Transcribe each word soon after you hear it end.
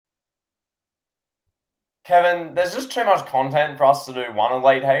Kevin, there's just too much content for us to do one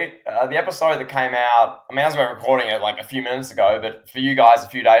Elite Heat. The episode that came out, I mean, as we're recording it like a few minutes ago, but for you guys a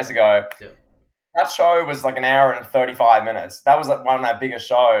few days ago, Yeah. that show was like an hour and 35 minutes. That was like one of our biggest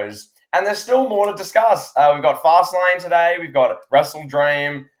shows. And there's still more to discuss. We've got Fastlane today. We've got Wrestle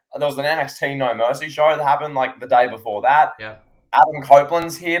Dream. There was an NXT No Mercy show that happened like the day before that. Yeah. Adam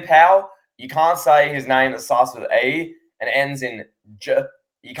Copeland's here, pal. You can't say his name that starts with E and ends in J.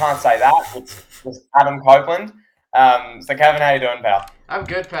 You can't say that. It's Adam Copeland. So Kevin, how you doing, pal? I'm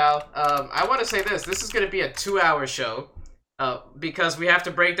good, pal. I want to say this. This is going to be a 2-hour show because we have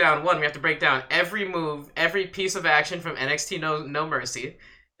to break down we have to break down every move, every piece of action from NXT No Mercy.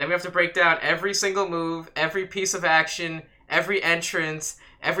 Then we have to break down every single move, every piece of action, every entrance,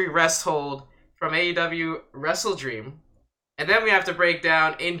 every rest hold from AEW Wrestle Dream. And then we have to break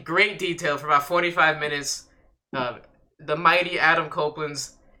down in great detail for about 45 minutes the mighty Adam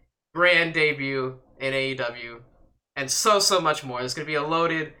Copeland's grand debut in AEW and so much more. It's going to be a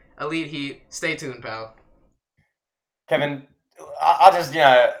loaded Elite Heat. Stay tuned, pal. Kevin, I just,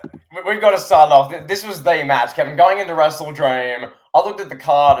 we've got to start off. This was the match, Kevin. Going into Wrestle Dream, I looked at the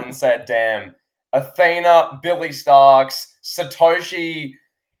card and said, damn, Athena, Billy Starks, Satoshi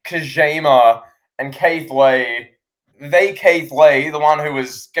Kojima, and Keith Lee. Keith Lee, the one who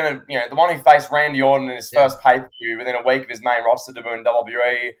was the one who faced Randy Orton in his first pay-per-view within a week of his main roster debut in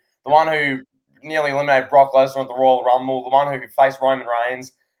WWE, the one who nearly eliminated Brock Lesnar at the Royal Rumble, the one who faced Roman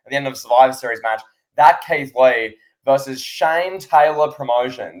Reigns at the end of the Survivor Series match. That Keith Lee versus Shane Taylor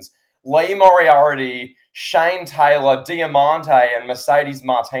Promotions. Lee Moriarty, Shane Taylor, Diamante, and Mercedes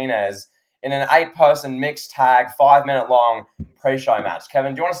Martinez in an 8-person mixed tag, 5-minute long pre-show match.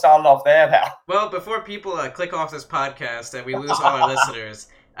 Kevin, do you want to start it off there, pal? Well, before people click off this podcast and we lose all our listeners,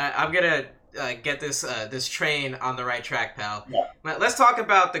 I'm going to get this train on the right track, pal. Yeah. Let's talk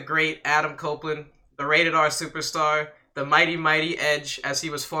about the great Adam Copeland, the rated R superstar, the mighty Edge, as he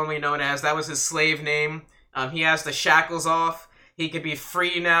was formerly known as. That was his slave name. He has the shackles off. He could be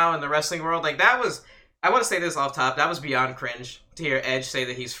free now in the wrestling world. Like, that was... I want to say this off top. That was beyond cringe to hear Edge say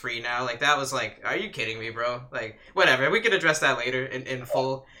that he's free now. Like, that was like, are you kidding me, bro? Like, whatever. We could address that later in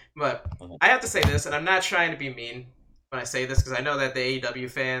full. But I have to say this, and I'm not trying to be mean when I say this, because I know that the AEW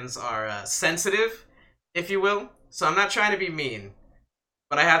fans are sensitive, if you will. So I'm not trying to be mean.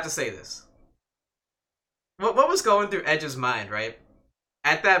 But I have to say this. What was going through Edge's mind, right?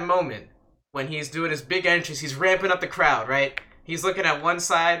 At that moment, when he's doing his big entrance, he's ramping up the crowd, right? He's looking at one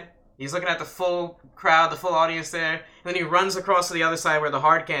side, he's looking at the full crowd, the full audience there, and then he runs across to the other side where the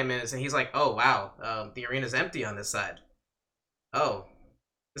hard cam is, and he's like, oh, wow, the arena's empty on this side. Oh,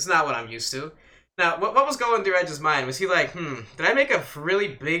 this is not what I'm used to. Now, what was going through Edge's mind? Was he like, did I make a really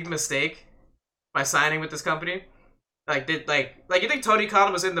big mistake by signing with this company? Like, you think Tony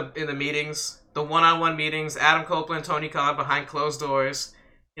Khan was in the meetings, the one-on-one meetings, Adam Copeland, Tony Khan behind closed doors,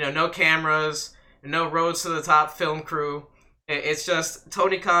 no cameras, no Roads to the Top film crew. It's just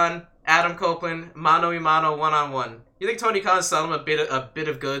Tony Khan, Adam Copeland, mano a mano, one-on-one. You think Tony Khan's selling him a bit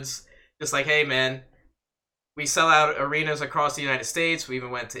of goods? Just like, hey, man, we sell out arenas across the United States. We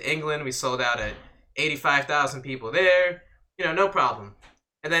even went to England. We sold out at 85,000 people there. No problem.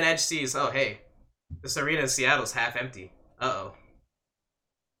 And then Edge sees, oh, hey, this arena in Seattle's half empty. Uh-oh.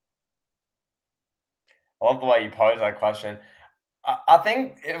 I love the way you pose that question. I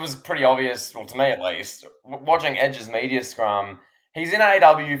think it was pretty obvious, well, to me at least, watching Edge's media scrum, he's in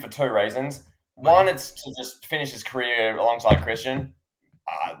AEW for 2 reasons. One, it's to just finish his career alongside Christian,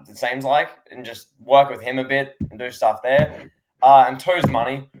 it seems like, and just work with him a bit and do stuff there. And 2 is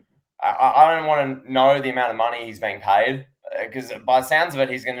money. I don't want to know the amount of money he's being paid, because by the sounds of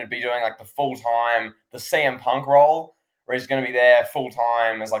it, he's going to be doing like the full-time, the CM Punk role, where he's going to be there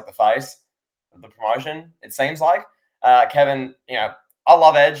full-time as like the face of the promotion, it seems like. Kevin, I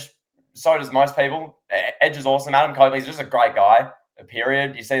love Edge. So does most people. Edge is awesome. Adam Copeland, he's just a great guy,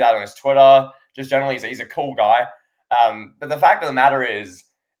 period. You see that on his Twitter. Just generally, he's a cool guy. But the fact of the matter is,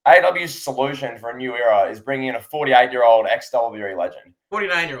 AEW's solution for a new era is bringing in a 48-year-old ex-WWE legend.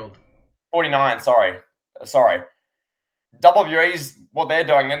 49-year-old. 49, sorry. WWE's what they're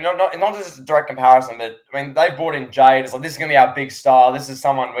doing, and not just a direct comparison, but I mean, they brought in Jade. It's like, this is going to be our big star. This is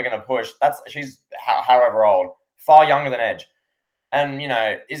someone we're going to push. She's however old, far younger than Edge. And,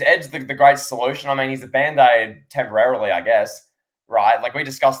 is Edge the great solution? I mean, he's a Band-Aid temporarily, I guess, right? Like, we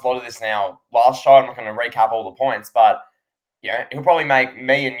discussed a lot of this now last show. I'm not going to recap all the points, but, he'll probably make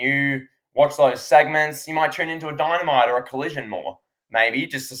me and you watch those segments. You might tune into a Dynamite or a Collision more, maybe,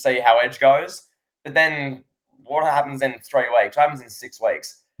 just to see how Edge goes. But then what happens in 3 weeks? What happens in 6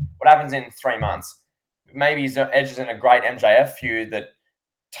 weeks? What happens in 3 months? Maybe Edge is in a great MJF feud that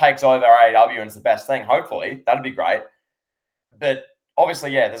takes over AEW and it's the best thing. Hopefully, that'd be great. But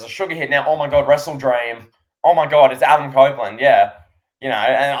obviously, yeah, there's a sugar hit now. Oh my god, Wrestle Dream. Oh my god, it's Adam Copeland. Yeah, and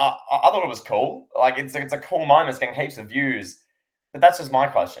I thought it was cool. Like it's a cool moment. It's getting heaps of views. But that's just my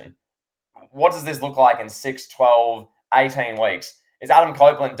question. What does this look like in 6, 12, 18 weeks? Is Adam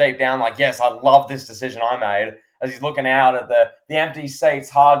Copeland deep down like, yes, I love this decision I made, as he's looking out at the empty seats,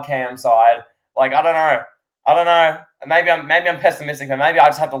 hard cam side? Like, I don't know. I don't know. Maybe I'm pessimistic, but maybe I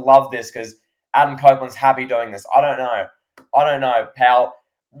just have to love this because Adam Copeland's happy doing this. I don't know. I don't know, pal.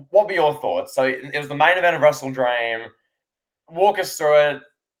 What were your thoughts? So it was the main event of Wrestle Dream. Walk us through it.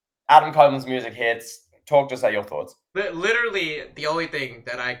 Adam Copeland's music hits. Talk to us about your thoughts. Literally, the only thing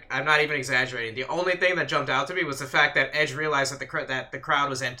that I'm not even exaggerating, the only thing that jumped out to me was the fact that Edge realized that the crowd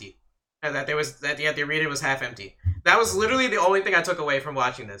was empty. And that the arena was half empty. That was literally the only thing I took away from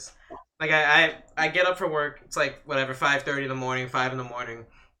watching this. Like, I get up for work, it's like, whatever, 5:30 in the morning, 5 in the morning.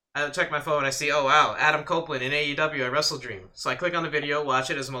 I check my phone, I see, oh wow, Adam Copeland in AEW at Wrestle Dream. So I click on the video, watch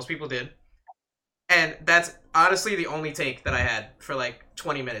it, as most people did. And that's honestly the only take that I had for like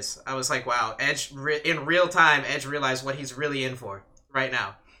 20 minutes. I was like, wow, Edge, in real time, Edge realized what he's really in for right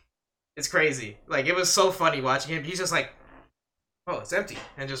now. It's crazy. Like, it was so funny watching him. He's just like, oh, it's empty.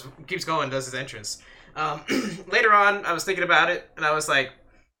 And just keeps going, does his entrance. Later on, I was thinking about it, and I was like,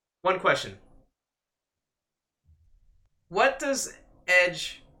 one question. What does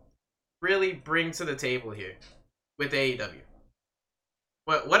Edge really bring to the table here with AEW?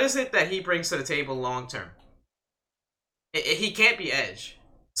 What is it that he brings to the table long term? He can't be Edge,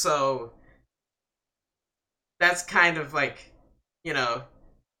 so that's kind of like, how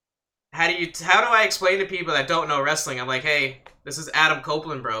do I explain to people that don't know wrestling? I'm like, hey, this is Adam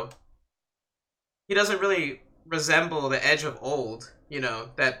Copeland, bro. He doesn't really resemble the Edge of old,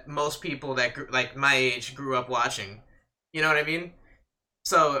 that most people that like my age grew up watching. You know what I mean?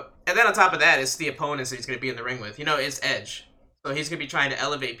 So, and then on top of that, it's the opponents that he's going to be in the ring with. It's Edge. So he's going to be trying to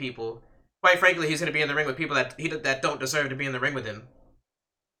elevate people. Quite frankly, he's going to be in the ring with people that don't deserve to be in the ring with him.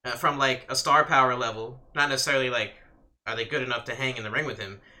 From, like, a star power level. Not necessarily, like, are they good enough to hang in the ring with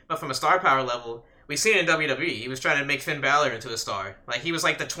him? But from a star power level, we've seen it in WWE. He was trying to make Finn Balor into a star. Like, he was,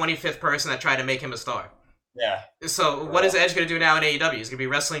 like, the 25th person that tried to make him a star. Yeah. So, what is Edge going to do now in AEW? He's going to be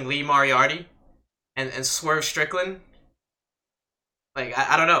wrestling Lee Moriarty and Swerve Strickland? Like,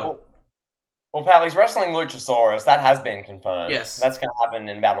 I don't know. Well, pal, he's wrestling Luchasaurus. That has been confirmed. Yes. That's going to happen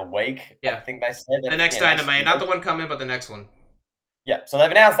in about a week. Yeah. I think they said. The next Dynamite. Not the one coming, but the next one. Yeah, so they've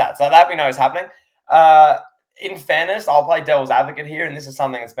announced that. So that we know is happening. In fairness, I'll play devil's advocate here, and this is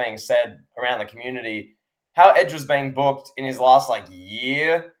something that's being said around the community. How Edge was being booked in his last,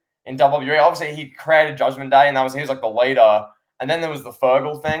 year in WWE. Obviously, he created Judgment Day, and he was, the leader. And then there was the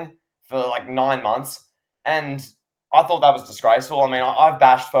Fergal thing for, 9 months. And I thought that was disgraceful. I mean, I've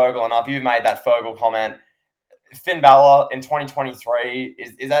bashed Fergal enough. You've made that Fergal comment. Finn Balor in 2023,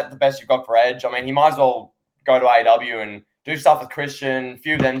 is that the best you've got for Edge? I mean, he might as well go to AEW and do stuff with Christian,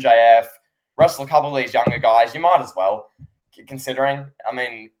 feud with MJF, wrestle a couple of these younger guys. You might as well, considering. I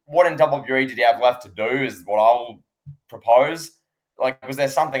mean, what in WWE did he have left to do is what I'll propose. Was there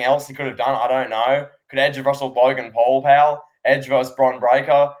something else he could have done? I don't know. Could Edge have wrestled Logan Paul, pal? Edge versus Bron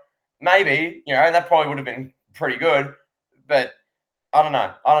Breakker? Maybe, that probably would have been pretty good, but I don't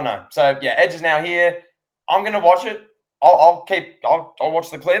know. So yeah, Edge is now here. I'm gonna watch it. I'll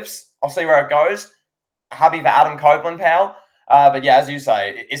watch the clips. I'll see where it goes. Happy for Adam Copeland, pal. But yeah, as you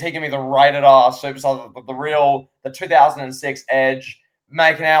say, is he gonna be the rated R superstar, the 2006 Edge,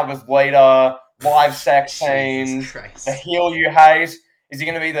 making out with Lita, live sex scenes, the heel you hate? Is he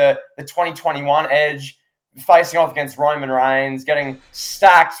gonna be the 2021 Edge, facing off against Roman Reigns, getting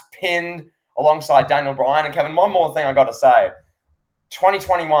stacked, pinned alongside Daniel Bryan? And Kevin, one more thing I got to say.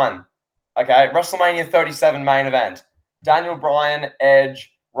 2021, okay, WrestleMania 37 main event. Daniel Bryan,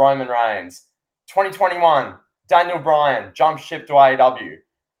 Edge, Roman Reigns. 2021, Daniel Bryan jumps ship to AEW.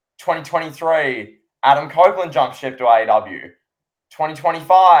 2023, Adam Copeland jumps ship to AEW.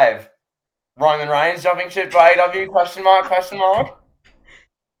 2025, Roman Reigns jumping ship to AEW? Question mark?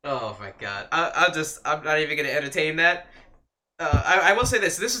 Oh my god. I'm not even going to entertain that. I will say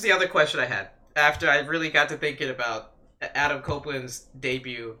this. This is the other question I had after I really got to thinking about Adam Copeland's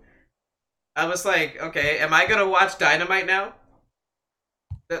debut. I was like, okay, am I going to watch Dynamite now?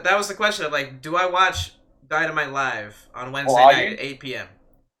 That was the question. I'm like, do I watch Dynamite live on Wednesday night at 8 p.m.?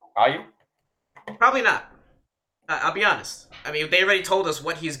 Are you? Probably not. I'll be honest. I mean, they already told us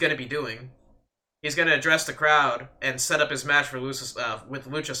what he's going to be doing. He's going to address the crowd and set up his match with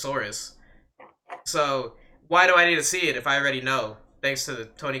Luchasaurus. So why do I need to see it if I already know? Thanks to the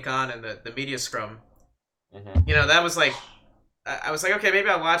Tony Khan and the media scrum. Mm-hmm. That was like, I was like, okay, maybe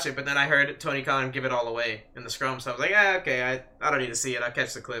I'll watch it, but then I heard Tony Khan give it all away in the scrum, so I was like, yeah, okay, I don't need to see it. I'll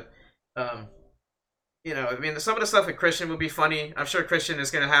catch the clip. Um, I mean, some of the stuff with Christian will be funny. I'm sure Christian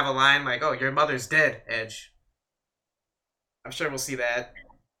is gonna have a line like, "Oh, your mother's dead, Edge." I'm sure we'll see that.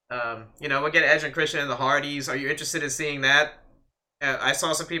 We'll get Edge and Christian and the Hardys. Are you interested in seeing that? I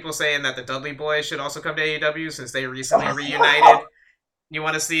saw some people saying that the Dudley Boys should also come to AEW since they recently reunited. You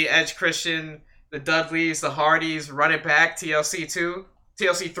want to see Edge, Christian, the Dudleys, the Hardys run it back, TLC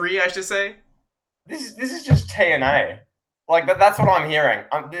 3, I should say. This is just TNA. Like, that's what I'm hearing.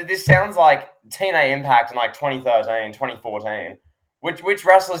 This sounds like TNA Impact in like 2013, 2014. Which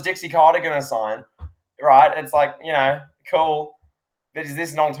wrestlers Dixie Carter going to sign? Right? It's like, cool. But is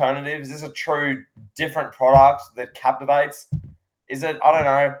this an alternative? Is this a true different product that captivates? Is it? I don't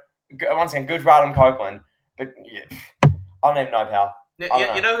know. Once again, good for Adam Copeland. But yeah, I don't even know, pal.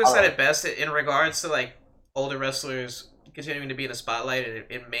 You know who said it best in regards to like older wrestlers continuing to be in the spotlight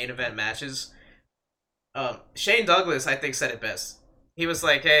in main event matches? Shane Douglas, I think, said it best. He was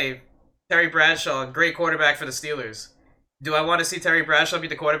like, hey, Terry Bradshaw, great quarterback for the Steelers. Do I want to see Terry Bradshaw be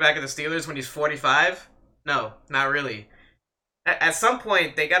the quarterback of the Steelers when he's 45? No, not really. At some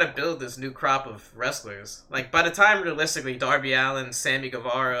point, they got to build this new crop of wrestlers. Like, by the time, realistically, Darby Allin, Sammy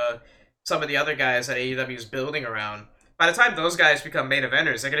Guevara, some of the other guys that AEW is building around, by the time those guys become main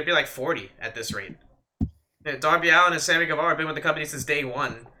eventers, they're going to be like 40 at this rate. Darby Allin and Sammy Guevara have been with the company since day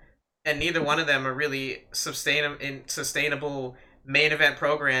one, and neither one of them are really sustainable main event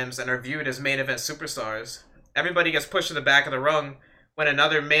programs and are viewed as main event superstars. Everybody gets pushed to the back of the rung when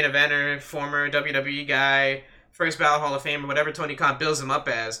another main eventer, former WWE guy, first ballot Hall of Famer, whatever Tony Khan bills him up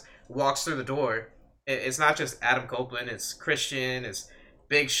as, walks through the door. It's not just Adam Copeland, it's Christian, it's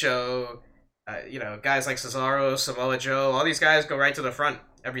Big Show, guys like Cesaro, Samoa Joe, all these guys go right to the front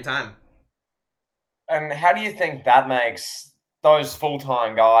every time. And how do you think that makes those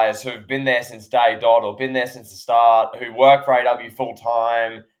full-time guys who've been there since day dot or been there since the start, who work for AEW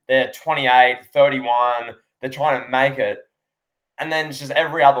full-time, they're 28, 31, they're trying to make it, and then it's just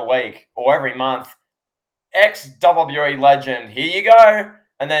every other week or every month, ex-WWE legend, here you go,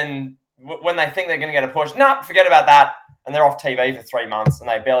 and then when they think they're going to get a push, nah, forget about that, and they're off TV for 3 months and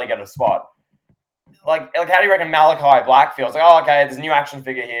they barely get a spot. Like how do you reckon Malachi Black feels? Like, oh, okay, there's a new action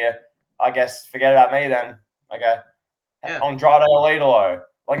figure here. I guess forget about me then. Okay. Yeah. Andrade Alidolo.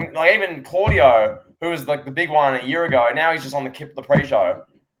 Like even Claudio, who was like the big one a year ago, now he's just on the pre-show.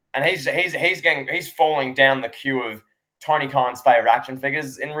 And he's falling down the queue of Tony Khan's favorite action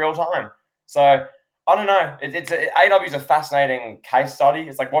figures in real time. So I don't know. AEW is a fascinating case study.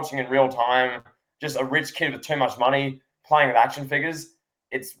 It's like watching in real time just a rich kid with too much money playing with action figures.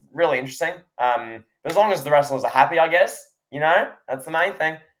 It's really interesting. As long as the wrestlers are happy, I guess, that's the main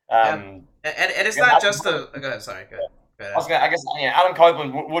thing. And it's not just the. Go ahead. Sorry. Go ahead. I guess Adam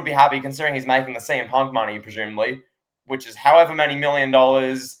Copeland would be happy considering he's making the CM Punk money, presumably, which is however many $1 million.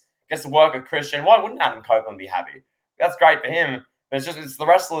 Gets to work with Christian. Why wouldn't Adam Copeland be happy? That's great for him. But it's the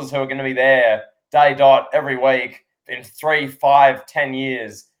wrestlers who are going to be there day dot every week in 3, 5, 10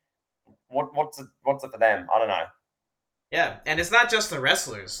 years. What's it for them? I don't know. Yeah, and it's not just the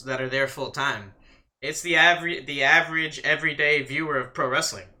wrestlers that are there full time. It's the average everyday viewer of pro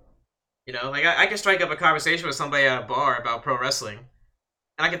wrestling. Like I can strike up a conversation with somebody at a bar about pro wrestling,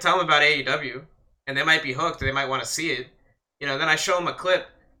 and I can tell them about AEW, and they might be hooked, or they might want to see it. Then I show them a clip,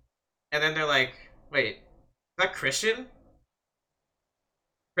 and then they're like, "Wait, is that Christian?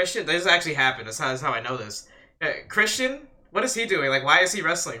 Christian? This actually happened. That's how I know this. Christian? What is he doing? Like, why is he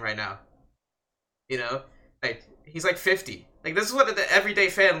wrestling right now? Like he's like 50. Like this is what the everyday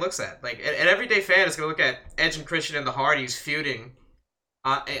fan looks at. Like an everyday fan is gonna look at Edge and Christian and the Hardys feuding,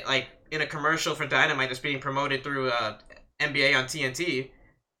 like in a commercial for Dynamite that's being promoted through NBA on TNT.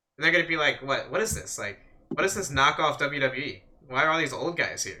 And they're gonna be like, what is this? Like, what is this knockoff WWE? Why are all these old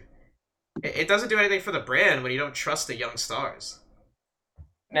guys here? It doesn't do anything for the brand when you don't trust the young stars.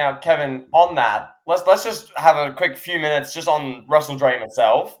 Now, Kevin, on that, let's just have a quick few minutes just on Wrestle Dream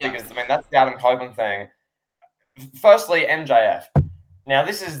itself, because that's the Adam Copeland thing. Firstly, MJF. Now,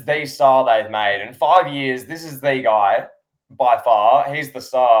 this is the star they've made. In 5 years, this is the guy, by far. He's the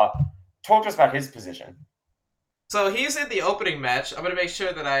star. Talk to us about his position. So he's in the opening match. I'm going to make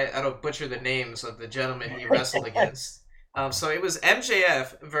sure that I don't butcher the names of the gentlemen he wrestled against. So it was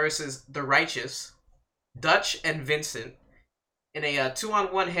MJF versus The Righteous, Dutch and Vincent, in a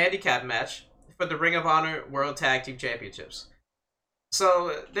 2-on-1 handicap match for the Ring of Honor World Tag Team Championships.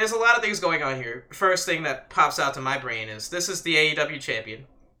 So there's a lot of things going on here. First thing that pops out to my brain is this is the AEW champion.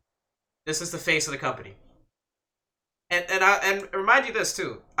 This is the face of the company. And remind you this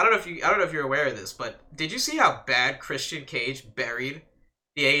too. I don't know if you're aware of this, but did you see how bad Christian Cage buried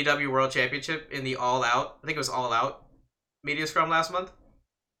the AEW World Championship in the All Out? I think it was All Out media scrum last month.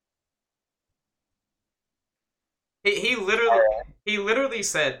 He literally he literally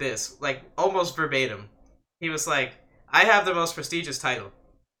said this like almost verbatim. He was like, "I have the most prestigious title.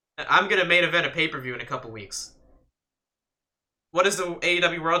 I'm gonna main event a pay per view in a couple weeks. What is the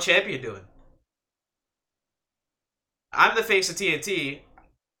AEW World Champion doing? I'm the face of TNT.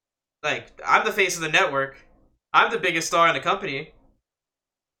 Like, I'm the face of the network. I'm the biggest star in the company.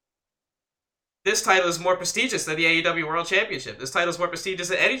 This title is more prestigious than the AEW World Championship. This title is more prestigious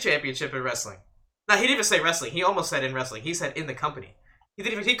than any championship in wrestling." Now, he didn't even say wrestling. He almost said in wrestling. He said in the company. He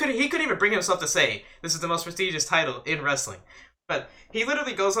couldn't even bring himself to say this is the most prestigious title in wrestling. But he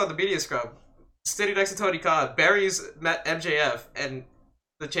literally goes on the media scrum, sitting next to Tony Khan, buries MJF and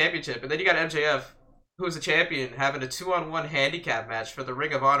the championship, and then you got MJF, who's a champion, having a 2-on-1 handicap match for the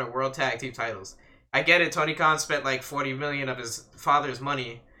Ring of Honor World Tag Team titles. I get it. Tony Khan spent like $40 million of his father's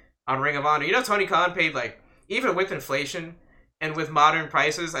money on Ring of Honor. You know, Tony Khan paid like, even with inflation and with modern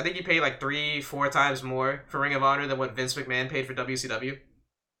prices, I think he paid like 3-4 times more for Ring of Honor than what Vince McMahon paid for WCW.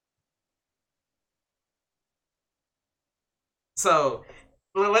 So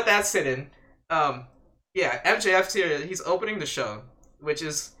we'll let that sit in. Yeah, MJF's here. He's opening the show, which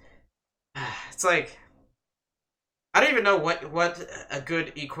is, it's like, I don't even know what a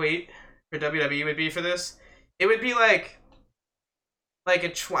good equate for WWE would be for this. It would be like I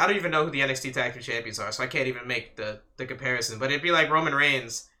don't even know who the NXT Tag Team Champions are, so I can't even make the comparison. But it'd be like Roman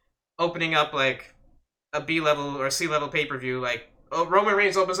Reigns opening up like a B level or C level pay per view. Like, oh, Roman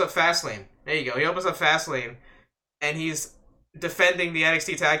Reigns opens up Fastlane. There you go. He opens up Fastlane, and he's defending the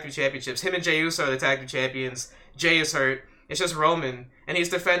NXT Tag Team Championships. Him and Jey Uso are the Tag Team Champions. Jey is hurt. It's just Roman, and he's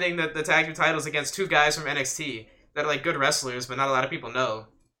defending the Tag Team titles against two guys from NXT that are like good wrestlers, but not a lot of people know.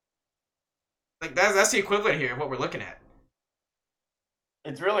 Like that's the equivalent here of what we're looking at.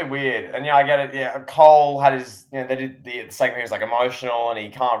 It's really weird, and yeah, I get it. Yeah, Cole had his, they did the segment. He was like emotional, and he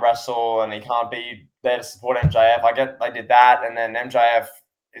can't wrestle, and he can't be there to support MJF. I get they did that, and then MJF.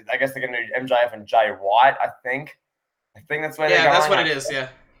 I guess they're gonna do MJF and Jay White. I think that's where they're going. Yeah, that's what it is. Yeah.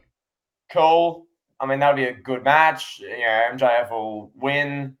 Cool. I mean, that'll be a good match. You know, MJF will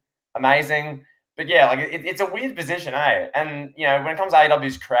win. Amazing. But yeah, like it's a weird position, eh? And you know, when it comes to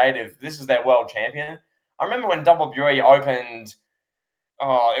AEW's creative, this is their world champion. I remember when WWE opened.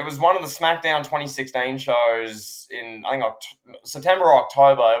 Oh, it was one of the SmackDown 2016 shows in, I think, September or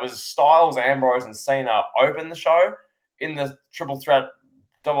October. It was Styles, Ambrose, and Cena opened the show in the triple threat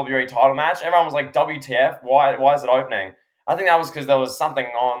WWE title match. Everyone was like, WTF? Why is it opening? I think that was because there was something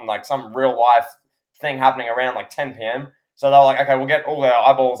on, like some real life thing happening around like 10 p.m. So they were like, okay, we'll get all their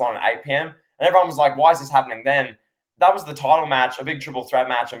eyeballs on at 8 p.m. And everyone was like, why is this happening then? That was the title match, a big triple threat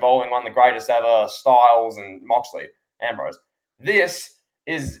match involving one of the greatest ever, Styles and Moxley, Ambrose. This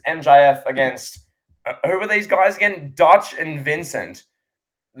is MJF against who were these guys again? Dutch and Vincent,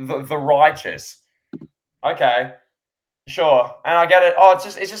 the Righteous. Okay, sure, and I get it. Oh, it's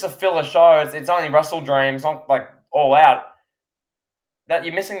just a filler show. It's only Wrestle Dream. It's not like All Out. That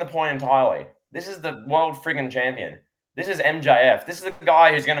you're missing the point entirely. This is the world friggin' champion. This is MJF. This is the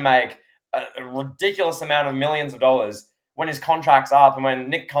guy who's going to make a ridiculous amount of millions of dollars when his contract's up, and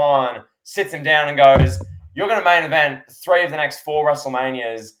when Nick Khan sits him down and goes, you're going to main event 3 of the next 4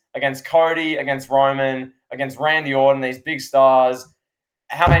 WrestleManias against Cody, against Roman, against Randy Orton, these big stars.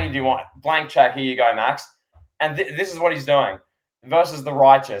 How many do you want? Blank check, here you go, Max. And this is what he's doing versus the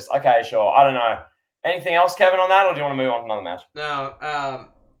Righteous. Okay, sure. I don't know. Anything else, Kevin, on that, or do you want to move on to another match? No,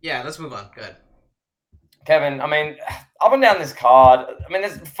 yeah, let's move on. Good. Kevin, I mean, up and down this card, I mean,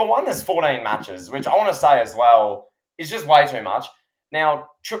 there's 14 matches, which I want to say as well is just way too much. Now,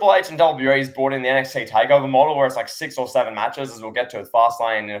 Triple H and WWE's brought in the NXT TakeOver model where it's like 6 or 7 matches, as we'll get to with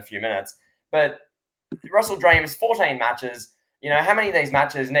Fastlane in a few minutes. But Wrestle Dream's 14 matches. You know, how many of these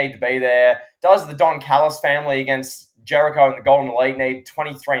matches need to be there? Does the Don Callis family against Jericho and the Golden Elite need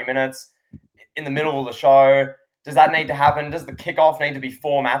 23 minutes in the middle of the show? Does that need to happen? Does the kickoff need to be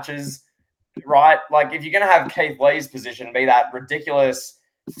 4 matches? Right? Like, if you're going to have Keith Lee's position be that ridiculous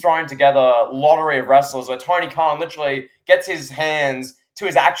thrown together lottery of wrestlers where Tony Khan literally gets his hands to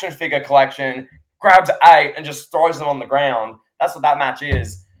his action figure collection, grabs 8 and just throws them on the ground. That's what that match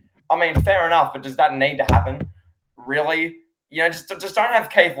is. I mean, fair enough, but does that need to happen? Really? You know, just don't have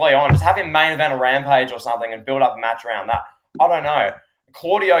Keith Lee on. Just have him main event a Rampage or something and build up a match around that. I don't know.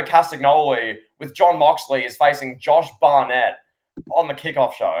 Claudio Castagnoli with John Moxley is facing Josh Barnett on the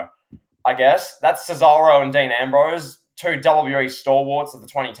kickoff show, I guess. That's Cesaro and Dean Ambrose, 2 WWE stalwarts of the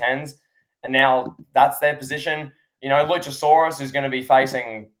 2010s, and now that's their position. You know, Luchasaurus is going to be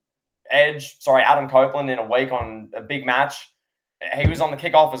facing Adam Copeland in a week on a big match. He was on the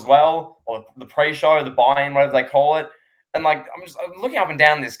kickoff as well, or the pre-show, the buy-in, whatever they call it. And like, I'm looking up and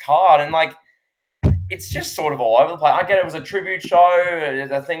down this card, and like, it's just sort of all over the place. I get it was a tribute show,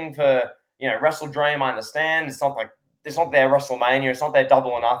 a thing for Wrestle Dream. I understand it's not their WrestleMania, it's not their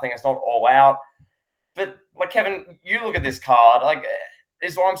Double or Nothing, it's not All Out. But like Kevin, you look at this card, like,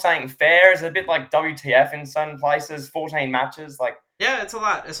 is what I'm saying fair? Is it a bit like WTF in some places? 14 matches, like. Yeah, it's a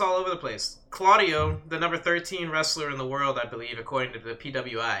lot. It's all over the place. Claudio, the number 13 wrestler in the world, I believe, according to the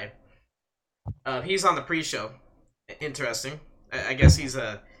PWI, he's on the pre-show. Interesting. I guess he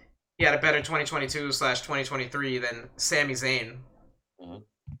had a better 2022/2023 than Sami Zayn. Mm-hmm.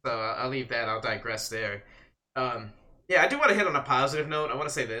 So I'll leave that. I'll digress there. Yeah, I do want to hit on a positive note. I want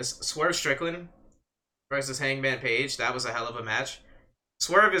to say this. Swerve Strickland versus Hangman Page. That was a hell of a match.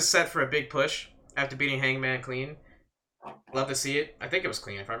 Swerve is set for a big push after beating Hangman clean. Love to see it. I think it was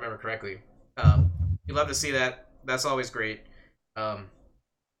clean, if I remember correctly. You love to see that. That's always great.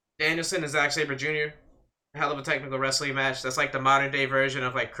 Danielson and Zack Sabre Jr. Hell of a technical wrestling match. That's like the modern day version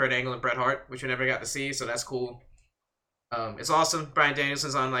of like Kurt Angle and Bret Hart, which we never got to see, so that's cool. It's awesome. Bryan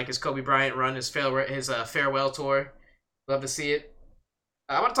Danielson's on like his Kobe Bryant run, his farewell tour. Love to see it.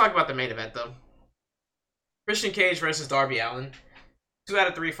 I want to talk about the main event though. Christian Cage versus Darby Allin. 2 out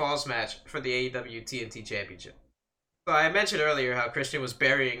of 3 falls match for the AEW TNT Championship. So I mentioned earlier how Christian was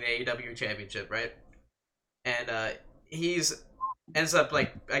burying the AEW Championship, right? And he's ends up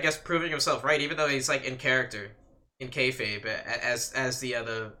like I guess proving himself right, even though he's like in character, in kayfabe, as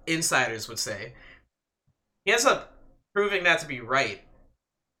the insiders would say. He ends up proving that to be right.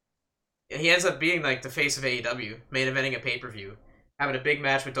 He ends up being like the face of AEW, main eventing a pay-per-view, having a big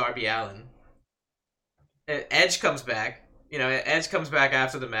match with Darby Allin. Edge comes back. Edge comes back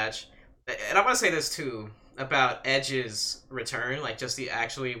after the match. And I want to say this too about Edge's return, like just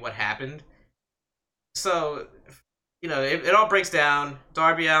what happened. So, it all breaks down.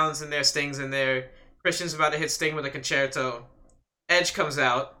 Darby Allin's in there, Sting's in there. Christian's about to hit Sting with a concerto. Edge comes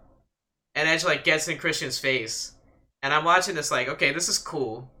out, and Edge like gets in Christian's face. And I'm watching this like, okay, this is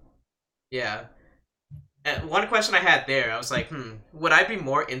cool. Yeah. And one question I had there, I was like, would I be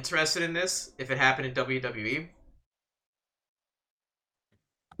more interested in this if it happened in WWE?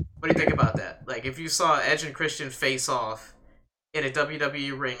 What do you think about that? Like, if you saw Edge and Christian face off in a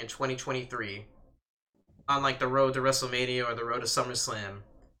WWE ring in 2023 on, like, the road to WrestleMania or the road to SummerSlam,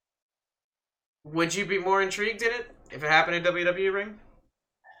 would you be more intrigued in it if it happened in WWE ring?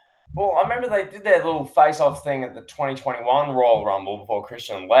 Well, I remember they did their little face-off thing at the 2021 Royal Rumble before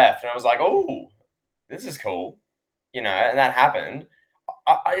Christian left, and I was like, oh, this is cool. And that happened.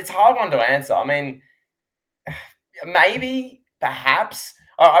 It's a hard one to answer. I mean, maybe, perhaps.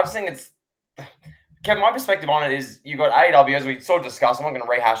 I just think it's Kevin. My perspective on it is you got AEW, as we sort of discussed. I'm not going to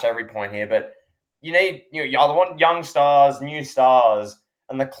rehash every point here, but you need you either want young stars, new stars,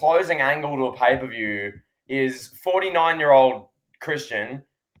 and the closing angle to a pay-per-view is 49-year-old Christian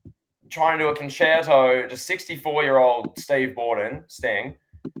trying to do a concerto to 64-year-old Sting,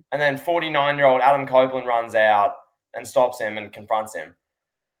 and then 49-year-old Adam Copeland runs out and stops him and confronts him.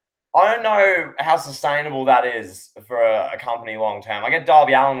 I don't know how sustainable that is for a company long term. I get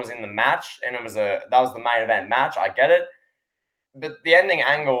Darby Allin was in the match, and that was the main event match. I get it, but the ending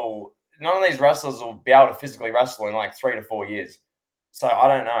angle, none of these wrestlers will be able to physically wrestle in like 3 to 4 years. So I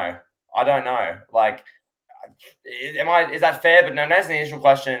don't know. Like, is that fair? But no, that's the initial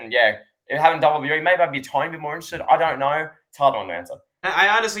question. Yeah, if having WWE, maybe I'd be a tiny bit more interested. I don't know. It's a hard one to answer. I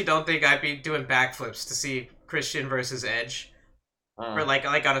honestly don't think I'd be doing backflips to see Christian versus Edge. For like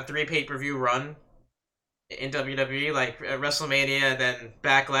on a 3 pay-per-view run in WWE, like WrestleMania, then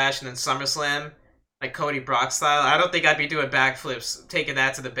Backlash, and then SummerSlam, like Cody Brock style. I don't think I'd be doing backflips, taking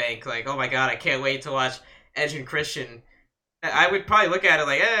that to the bank. Like, oh my god, I can't wait to watch Edge and Christian. I would probably look at it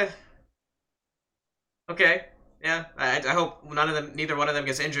like, okay, yeah. I hope neither one of them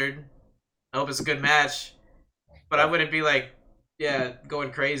gets injured. I hope it's a good match, but I wouldn't be like,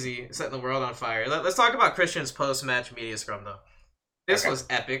 going crazy, setting the world on fire. Let's talk about Christian's post-match media scrum though. This was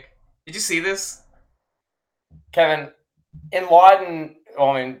epic. Did you see this? Kevin, enlighten.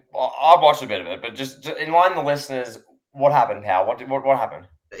 Well, I mean, I watched a bit of it, but just enlighten the listeners. What happened, Hal? What happened?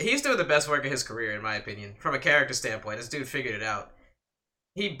 He's doing the best work of his career, in my opinion. From a character standpoint, this dude figured it out.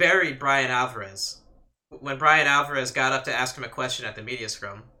 He buried Bryan Alvarez. When Bryan Alvarez got up to ask him a question at the media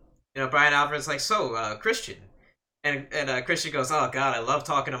scrum, Bryan Alvarez like, so, Christian. And Christian goes, oh, God, I love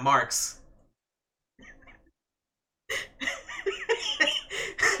talking to Marks.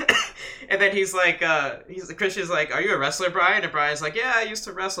 And then he's like, Christian's like, are you a wrestler, Brian? And Brian's like, yeah, I used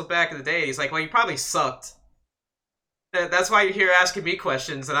to wrestle back in the day. And he's like, well, you probably sucked. That's why you're here asking me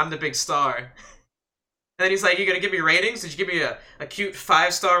questions, and I'm the big star. And then he's like, "You gonna give me ratings? Did you give me a cute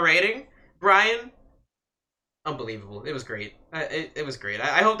 5-star rating, Brian?" Unbelievable. It was great. It was great.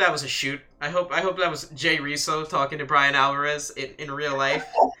 I hope that was a shoot. I hope that was Jay Riso talking to Brian Alvarez in real life.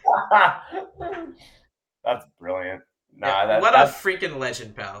 That's brilliant. No, Yeah, that what a that's freaking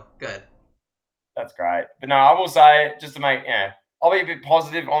legend, pal. Good. that's great. But no, I will say, just to make, I'll be a bit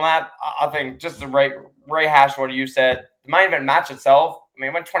positive on that. I think just to rehash what you said, the main event match itself, I mean,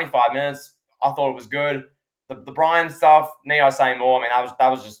 it went 25 minutes. I thought it was good. The Brian stuff, need I say more? I mean, that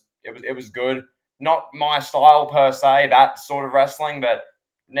was just it was good. Not my style per se, that sort of wrestling, but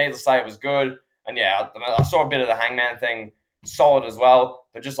needless to say, it was good. And yeah, I saw a bit of the Hangman thing, solid as well.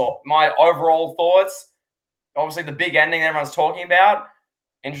 But just my overall thoughts, obviously the big ending everyone's talking about.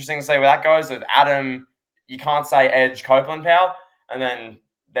 Interesting to see where that goes with Adam. You can't say Edge Copeland pal, and then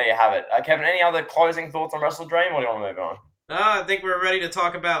there you have it. Kevin, any other closing thoughts on Wrestle Dream, or do you want to move on? I think we're ready to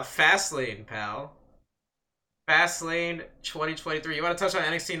talk about Fastlane, pal. Fastlane 2023. You want to touch on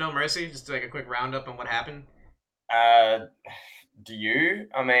NXT No Mercy? Just to like a quick roundup on what happened. Uh, do you?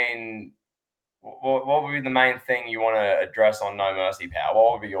 I mean, what would be the main thing you want to address on No Mercy, pal?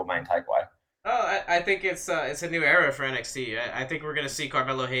 What would be your main takeaway? Oh, I think it's a new era for NXT. I think we're gonna see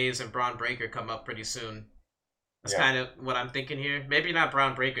Carmelo Hayes and Braun Breaker come up pretty soon. That's Yeah, kind of what I'm thinking here. Maybe not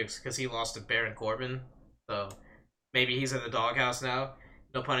Braun Breaker because he lost to Baron Corbin, so maybe he's in the doghouse now.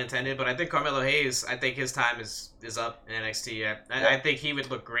 No pun intended. But I think Carmelo Hayes. I think his time is up in NXT. I yeah, think he would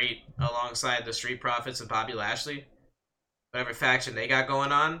look great alongside the Street Profits and Bobby Lashley, whatever faction they got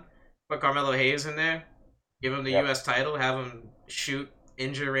going on. Put Carmelo Hayes in there. Give him the yeah. U.S. title. Have him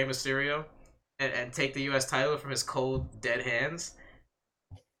injure Rey Mysterio, and take the U.S. title from his cold, dead hands.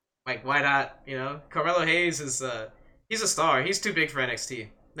 Like, why not? Carmelo Hayes is he's a star. He's too big for NXT.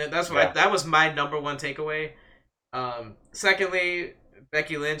 That's what Yeah. that was my number one takeaway. Secondly,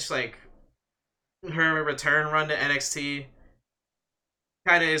 Becky Lynch, like her return run to NXT,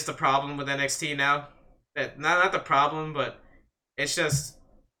 kind of is the problem with NXT now. Not the problem, but it's just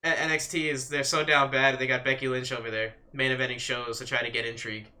NXT is they're so down bad. They got Becky Lynch over there main eventing shows to try to get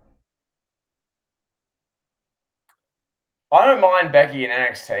intrigue. I don't mind Becky in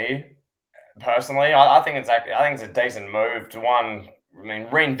NXT personally. I think it's a decent move to one. I mean,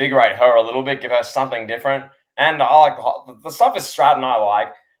 reinvigorate her a little bit, give her something different. And I like the stuff with Stratton. I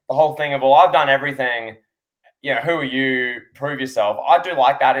like the whole thing of, well, I've done everything. Who are you? Prove yourself. I do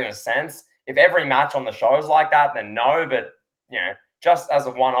like that in a sense. If every match on the show is like that, then no. But just as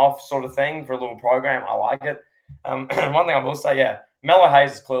a one-off sort of thing for a little program, I like it. One thing I will say, yeah, Mello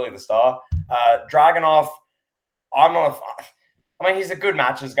Hayes is clearly the star. Dragonov, I'm not. I mean, he's a good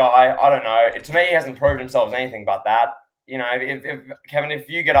matches guy. I don't know. To me, he hasn't proved himself as anything but that. If Kevin, if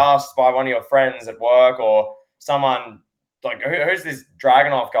you get asked by one of your friends at work or someone like who's this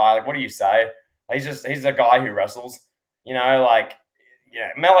Dragonov guy, like what do you say? He's a guy who wrestles. Like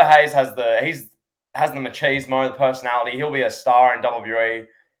Mello Hayes has the machismo, the personality. He'll be a star in WWE.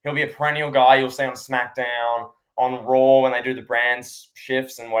 He'll be a perennial guy you'll see on SmackDown, on Raw when they do the brand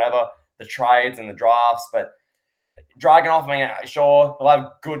shifts and whatever, the trades and the drafts. But Dragunov, I mean, sure, he'll have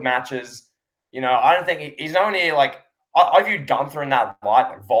good matches. I don't think he's only like I viewed Gunther in that light,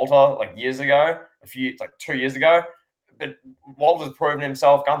 like Volta, like years ago, like 2 years ago. But Walter's proven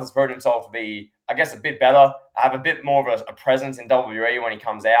himself. Gunther's proven himself to be, I guess, a bit better. Have a bit more of a presence in WWE when he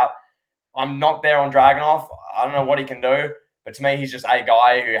comes out. I'm not there on Dragunov. I don't know what he can do, but to me, he's just a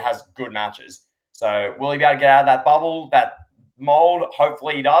guy who has good matches. So will he be able to get out of that bubble, that mold?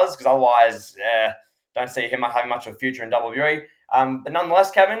 Hopefully he does, because otherwise, don't see him having much of a future in WWE. But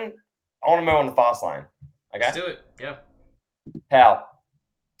nonetheless, Kevin, I want to move on to Fastlane. Let's Okay, do it. Yeah. pal.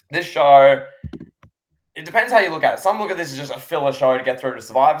 This show, it depends how you look at it. Some look at this as just a filler show to get through to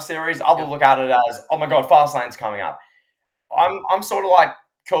Survivor Series. Others Yep. look at it as, oh my god, Fastlane's coming up. I'm sort of like,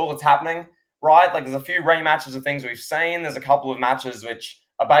 cool, it's happening, right? Like there's a few rematches of things we've seen. There's a couple of matches which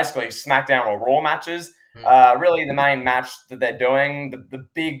are basically SmackDown or Raw matches. Mm. Really, the main match that they're doing, the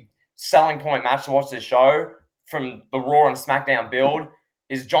big selling point match to watch this show from the Raw and SmackDown build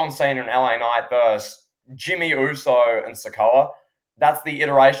is John Cena and LA Knight versus Jimmy Uso and Sikoa. That's the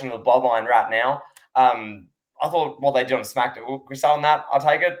iteration of the Bloodline right now. I thought what they did on SmackDown. Will we start on that? I'll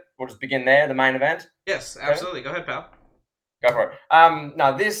take it. We'll just begin there, the main event. Yes, Kevin? absolutely. Go ahead, pal. Go for it.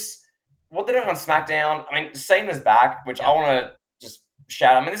 No, what they're doing on SmackDown. I mean, Cena's back, which I Yeah. want to just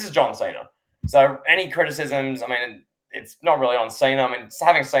shout. I mean, this is John Cena, so any criticisms, I mean, it's not really on Cena. I mean,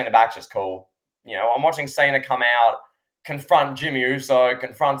 having Cena back is just cool. I'm watching Cena come out, confront Jimmy Uso,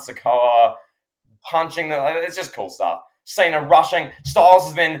 confront Sikoa, punching them. It's just cool stuff. Cena rushing. Styles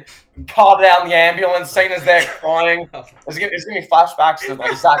has been carted out in the ambulance. Cena's there crying. There's gonna be flashbacks to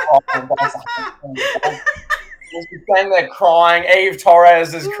like Zack Ryder and he's standing there crying. Eve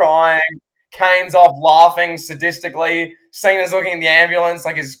Torres is crying. Kane's off laughing sadistically. Cena's looking in the ambulance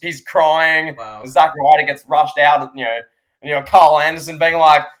like he's crying. Wow. Zack Ryder gets rushed out. Carl Anderson being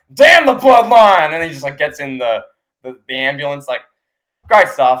like, "Damn the bloodline," and he just like gets in the ambulance. Like, great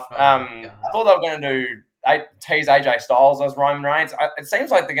stuff. I thought they were going to do tease AJ Styles as Roman Reigns. It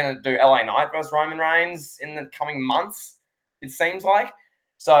seems like they're going to do LA Knight versus Roman Reigns in the coming months. It seems like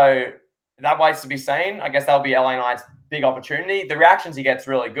so. That waits to be seen. I guess that'll be LA Knight's big opportunity. The reactions he gets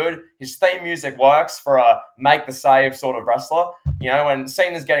really good. His theme music works for a make the save sort of wrestler. When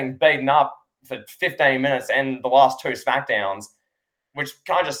Cena's getting beaten up for 15 minutes and the last 2 SmackDowns, which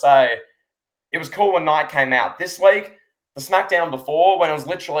can I just say, it was cool when Knight came out. This week, the SmackDown before, when it was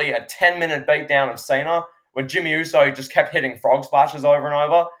literally a 10-minute beatdown of Cena, where Jimmy Uso just kept hitting frog splashes over and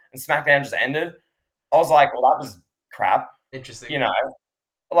over, and SmackDown just ended. I was like, well, that was crap. Interesting.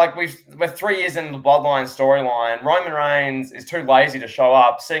 Like we're 3 years into the Bloodline storyline. Roman Reigns is too lazy to show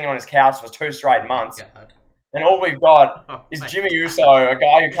up, sitting on his couch for 2 straight months. And all we've got is Jimmy Uso, a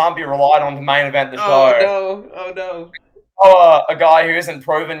guy who can't be relied on to main event the show. Oh no. A guy who isn't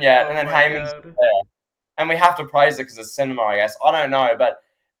proven yet, and then Heyman's there. And we have to praise it because it's cinema, I guess. I don't know, but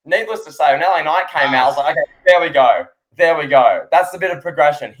needless to say, when LA Knight came out, I was like, okay, there we go. That's the bit of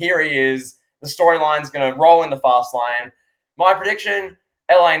progression. Here he is. The storyline's going to roll into Fastlane. My prediction,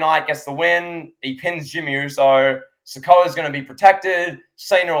 LA Knight gets the win. He pins Jimmy Uso. Sikoa's going to be protected.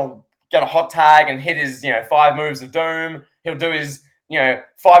 Cena will get a hot tag and hit his, 5 moves of doom. He'll do his,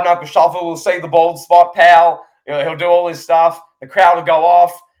 5-knuckle shuffle. We'll see the bald spot, pal. He'll do all his stuff. The crowd will go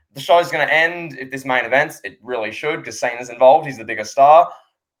off. The show's going to end if this main events. It really should because Cena's involved. He's the biggest star.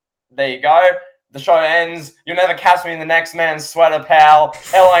 There you go. The show ends. You'll never catch me in the next man's sweater, pal.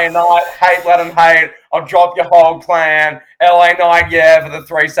 LA Knight, hate, let him hate. I'll drop your whole plan. LA Knight, yeah, for the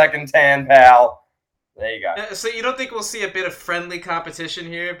 3-second tan, pal. There you go. So you don't think we'll see a bit of friendly competition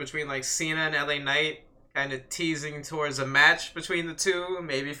here between like Cena and LA Knight, kind of teasing towards a match between the two,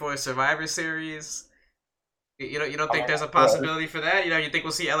 maybe for a Survivor Series? You don't think there's a possibility for that? You think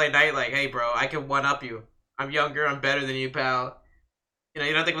we'll see LA Knight like, hey, bro, I can one-up you. I'm younger. I'm better than you, pal. You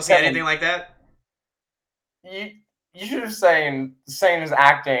don't think we'll see anything like that? You should have seen Cena's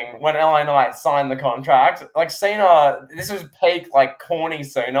acting when LA Knight signed the contract. Like, Cena, this was peak, like, corny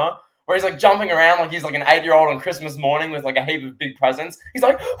Cena, where he's, like, jumping around like he's, like, an 8-year-old on Christmas morning with, like, a heap of big presents. He's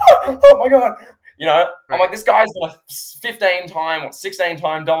like, oh my God. I'm like, this guy's been a 15-time or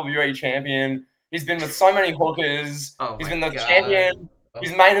 16-time WWE champion. He's been with so many hookers. He's been the champion.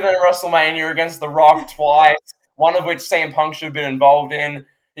 He's main event at WrestleMania against The Rock twice, one of which CM Punk should have been involved in.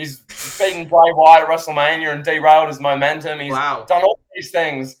 He's beaten Bray Wyatt at WrestleMania and derailed his momentum. He's done all these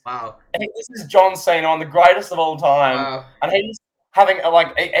things. Wow. And this is John Cena, on the greatest of all time. Wow. And he's having,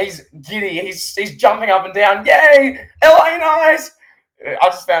 he's giddy. He's jumping up and down. Yay! LA Knight! I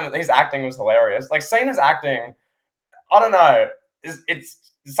just found that his acting was hilarious. Like, Cena's acting, I don't know.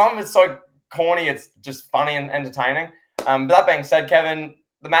 It's some of it's so corny, it's just funny and entertaining. But that being said, Kevin,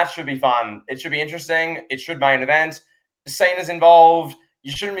 the match should be fun. It should be interesting. It should main event. Cena's involved.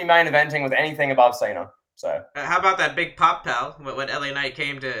 You shouldn't be main eventing with anything above Cena. So how about that big pop, pal, when LA Knight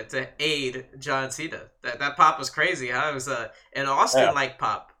came to aid John Cena? That pop was crazy, huh? It was an Austin-like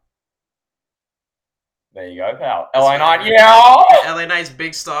pop. There you go, pal. LA Knight, yeah! LA Knight's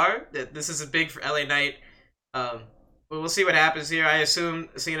big star. This is a big for LA Knight. We'll see what happens here. I assume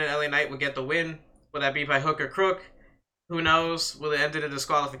Cena and LA Knight will get the win. Will that be by hook or crook? Who knows? Will it end in a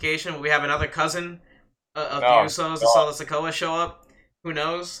disqualification? Will we have another cousin of the Usos, the Solo Sikoa, show up? Who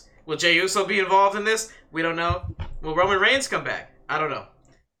knows? Will Jey Uso be involved in this? We don't know. Will Roman Reigns come back? I don't know.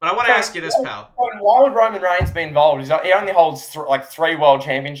 But I want to ask you this, pal. Why would Roman Reigns be involved? He only holds 3 world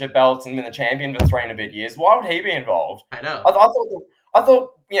championship belts and been the champion for 3 and a bit years. Why would he be involved? I know. I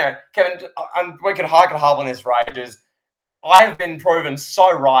thought Kevin, we could harp on this for ages. I have been proven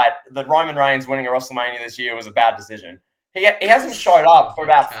so right that Roman Reigns winning a WrestleMania this year was a bad decision. He hasn't showed up for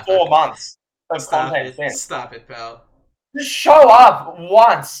about 4 months of content since. Stop it, pal. Just show up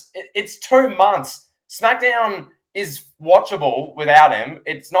once. It's 2 months. SmackDown is watchable without him.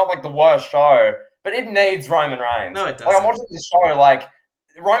 It's not like the worst show, but it needs Roman Reigns. No, it doesn't. Like, I'm watching this show, like,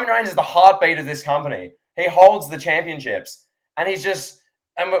 Roman Reigns is the heartbeat of this company. He holds the championships, and he's just...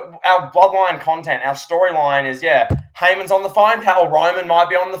 And our bloodline content, our storyline is, Heyman's on the phone, pal. Roman might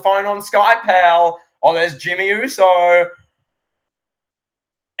be on the phone on Skype, pal. Oh, there's Jimmy Uso.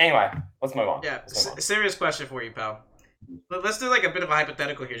 Anyway, let's move on. Yeah, serious question for you, pal. let's do like a bit of a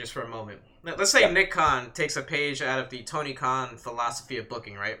hypothetical here just for a moment. Let's say Yeah. Nick Khan takes a page out of the Tony Khan philosophy of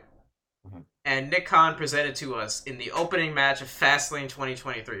booking, right? Mhm. And Nick Khan presented to us in the opening match of Fastlane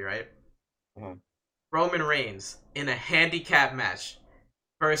 2023, right? Mhm. Roman Reigns in a handicap match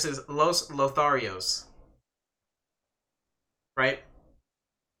versus Los Lotharios, right?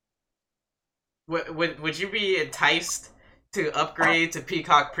 Would you be enticed to upgrade to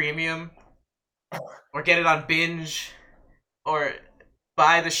Peacock Premium or get it on Binge or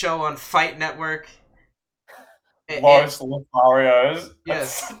buy the show on Fight Network? Los Lotharios.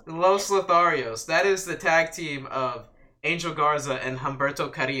 Yes, Los Lotharios. That is the tag team of Angel Garza and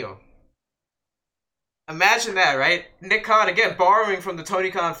Humberto Carrillo. Imagine that, right? Nick Khan, again, borrowing from the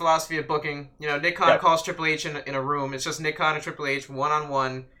Tony Khan philosophy of booking. You know, Nick Khan Yep. calls Triple H in a room. It's just Nick Khan and Triple H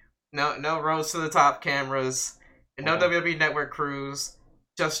one-on-one. No roads to the top cameras. And no Mhm. WWE Network crews.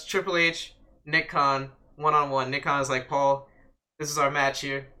 Just Triple H, Nick Khan, one-on-one. Nick Khan is like, Paul, this is our match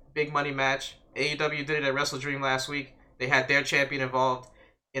here. Big money match. AEW did it at Wrestle Dream last week. They had their champion involved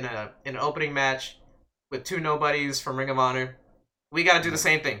in an opening match with two nobodies from Ring of Honor. We got to do the Mhm.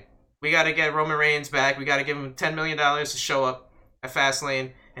 same thing. We got to get Roman Reigns back. We got to give him $10 million to show up at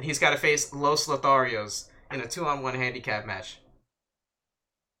Fastlane, and he's got to face Los Lotharios in a 2-on-1 handicap match.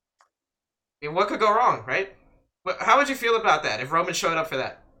 I mean, what could go wrong, right? How would you feel about that if Roman showed up for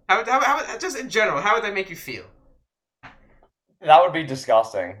that? Just in general, how would that make you feel? That would be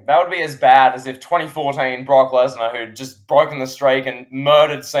disgusting. That would be as bad as if 2014 Brock Lesnar, who'd just broken the streak and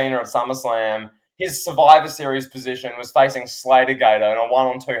murdered Cena at SummerSlam, his Survivor Series position was facing Slater Gator in a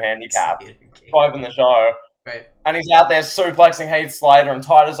 1-on-2 handicap to open the show. Right. And he's out there suplexing Heath Slater and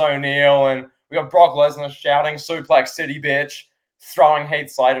Titus O'Neil, and we got Brock Lesnar shouting "Suplex City, bitch," throwing Heath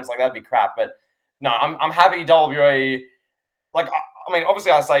Slater. It's like that'd be crap. But no, I'm happy WWE. Like, I mean,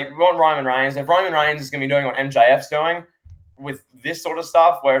 obviously, I say we want Roman Reigns. If Roman Reigns is going to be doing what MJF's doing with this sort of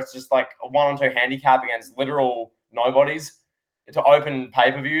stuff, where it's just like a 1-on-2 handicap against literal nobodies to open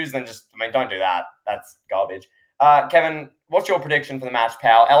pay-per-views, then just, I mean, don't do that. That's garbage. Kevin, what's your prediction for the match,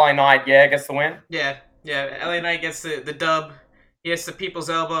 pal? LA Knight, yeah, gets the win? Yeah, LA Knight gets the dub. He gets the people's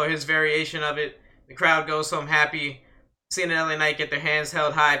elbow, his variation of it. The crowd goes home happy. Seeing LA Knight get their hands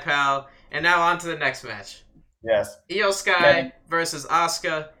held high, pal. And now on to the next match. Yes. Io Kevin. Sky versus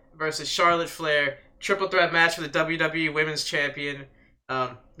Asuka versus Charlotte Flair. Triple threat match for the WWE Women's Champion.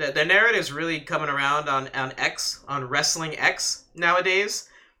 The narrative's really coming around on X, on Wrestling X nowadays.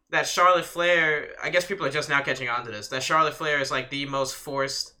 That Charlotte Flair, I guess people are just now catching on to this. That Charlotte Flair is like the most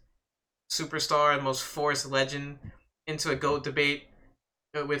forced superstar and most forced legend into a GOAT debate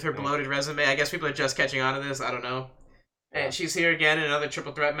with her bloated resume. I guess people are just catching on to this. I don't know. And she's here again in another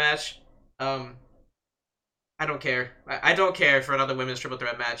triple threat match. I don't care. I don't care for another women's triple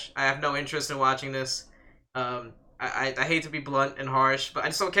threat match. I have no interest in watching this. I hate to be blunt and harsh, but I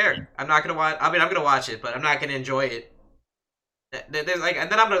just don't care. I'm not gonna watch. I mean, I'm gonna watch it, but I'm not gonna enjoy it. There's like,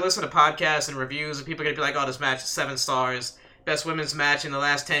 and then I'm gonna listen to podcasts and reviews, and people are gonna be like, "Oh, this match is 7 stars, best women's match in the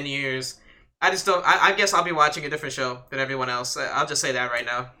last 10 years." I just don't. I guess I'll be watching a different show than everyone else. I'll just say that right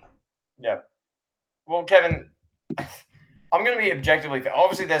now. Yeah. Well, Kevin, I'm going to be objectively.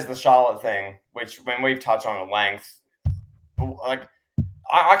 Obviously, there's the Charlotte thing, which when we've touched on at length, like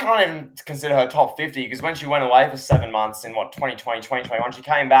I can't even consider her top 50 because when she went away for 7 months in 2020, 2021, she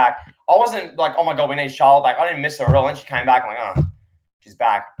came back. I wasn't like, oh my God, we need Charlotte back. I didn't miss her at all. And she came back. I'm like, oh, she's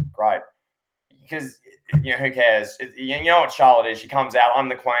back. Great. Because, who cares? You know what Charlotte is. She comes out. I'm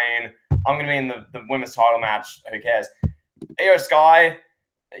the queen. I'm going to be in the women's title match. Who cares? Io Sky,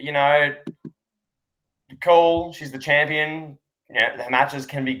 cool. She's the champion. The matches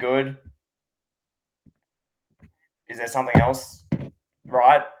can be good. Is there something else?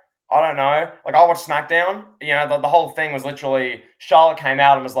 Right? I don't know. Like, I watched SmackDown. The whole thing was literally Charlotte came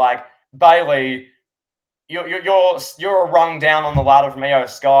out and was like, Bailey, you're a rung down on the ladder from Io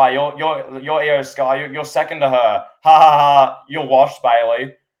Sky. You're Io Sky. You're second to her. Ha ha ha. You're washed, Bailey.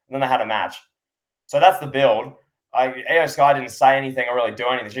 And then they had a match. So that's the build. Io Sky didn't say anything or really do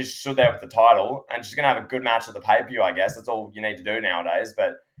anything. She just stood there with the title, and she's gonna have a good match at the pay-per-view. I guess that's all you need to do nowadays.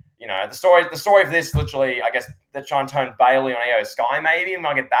 But the story of this literally, I guess they're trying to turn Bailey on Io Sky. Maybe we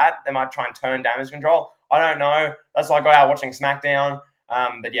might get that. They might try and turn Damage Control. I don't know. That's why I got out watching SmackDown.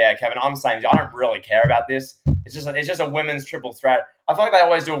 But yeah, Kevin, I'm saying I don't really care about this. It's just a women's triple threat. I feel like they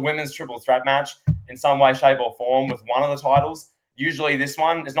always do a women's triple threat match in some way, shape, or form with one of the titles. Usually this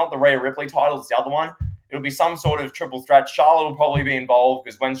one is not the Rhea Ripley title, it's the other one. It'll be some sort of triple threat. Charlotte will probably be involved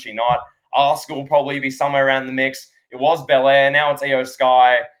because when's she not? Asuka will probably be somewhere around the mix. It was Belair, now it's Io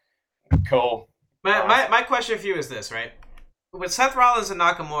Sky. Cool. My question for you is this, right? with Seth Rollins and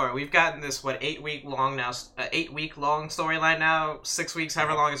Nakamura, we've gotten this what 8 week long now, 8 week long storyline now, 6 weeks,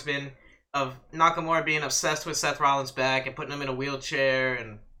 however long it's been, of Nakamura being obsessed with Seth Rollins' back and putting him in a wheelchair,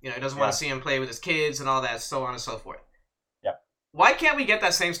 and he doesn't want Yeah, to see him play with his kids and all that, so on and so forth. yeah. Why can't we get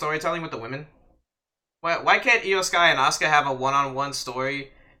that same storytelling with the women? Why can't Io Sky and Asuka have a one-on-one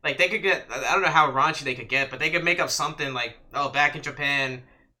story? Like they could get, I don't know how raunchy they could get, but they could make up something like, oh, back in Japan,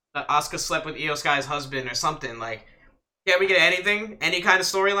 Asuka slept with Io Sky's husband or something. Like, can't we get anything, any kind of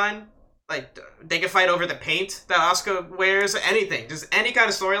storyline? Like they could fight over the paint that Asuka wears, anything, just any kind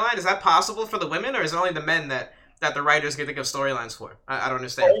of storyline. Is that possible for the women, or is it only the men that the writers can think of storylines for? I don't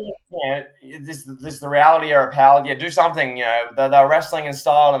understand. Yeah, this the reality era, pal. Yeah, do something. They're wrestling in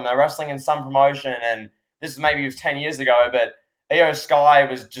style and they're wrestling in some promotion. And this maybe was 10 years ago, but Io Sky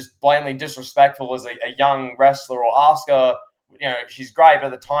was just blatantly disrespectful as a young wrestler. Or Asuka, she's great,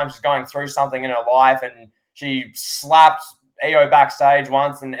 but at the time she's going through something in her life, and she slapped Io backstage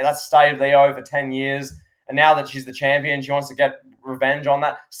once, and that's stayed with Io for 10 years. And now that she's the champion, she wants to get revenge on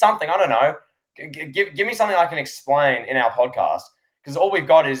that. Something, I don't know. Give me something I can explain in our podcast, because all we've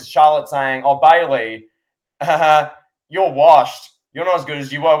got is Charlotte saying, "Oh, Bailey, you're washed. You're not as good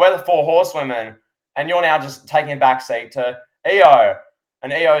as you were. We're the four horsewomen, and you're now just taking a back seat to Io,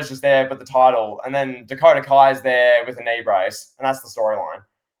 and Io is just there with the title, and then Dakota Kai is there with a knee brace, and that's the storyline.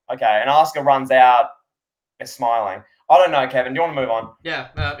 Okay, and Asuka runs out, is smiling. I don't know, Kevin. Do you want to move on? Yeah,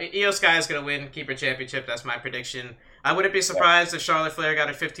 Io Sky is gonna win, keep her championship. That's my prediction. I wouldn't be surprised if Charlotte Flair got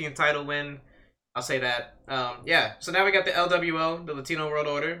her 15th title win. I'll say that. Yeah. So now we got the LWO, the Latino World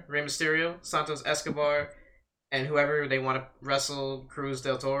Order, Rey Mysterio, Santos Escobar, and whoever they want to wrestle, Cruz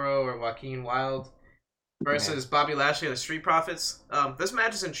del Toro or Joaquin Wilde, versus Bobby Lashley and the Street Profits. This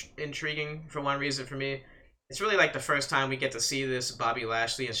match is intriguing for one reason for me. It's really like the first time we get to see this Bobby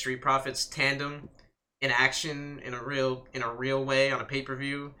Lashley and Street Profits tandem in action in a real way on a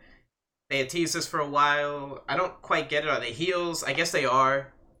pay-per-view. They had teased this for a while. I don't quite get it. Are they heels? I guess they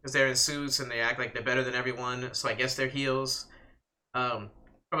are, because they're in suits and they act like they're better than everyone. So I guess they're heels. From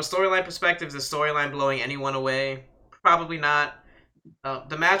a storyline perspective, is the storyline blowing anyone away? Probably not.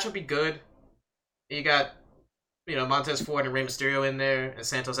 The match will be good. You got Montez Ford and Rey Mysterio in there, and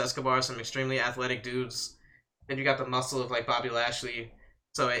Santos Escobar, some extremely athletic dudes. Then you got the muscle of like Bobby Lashley,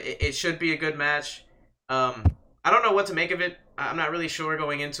 so it should be a good match. I don't know what to make of it. I'm not really sure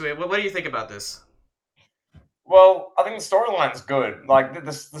going into it. What do you think about this? Well, I think the storyline's good. Like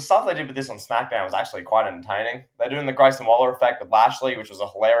the stuff they did with this on SmackDown was actually quite entertaining. They're doing the Grayson Waller effect with Lashley, which was a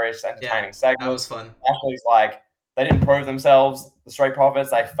hilarious, Yeah, entertaining that segment. was fun. Lashley's like, they didn't prove themselves. The Street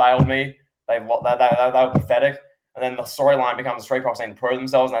Profits, they failed me. They were pathetic. And then the storyline becomes the Street Profits need to prove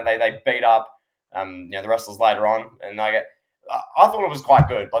themselves, and they beat up the wrestlers later on. And I thought it was quite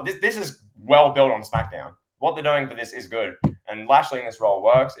good. Like this is well built on SmackDown. What they're doing for this is good, and Lashley in this role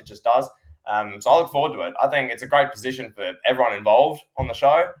works. It just does. So I look forward to it. I think it's a great position for everyone involved on the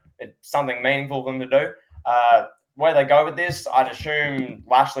show. It's something meaningful for them to do. Where they go with this, I'd assume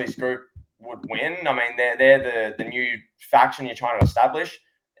Lashley's group would win. I mean, they're the new faction you're trying to establish.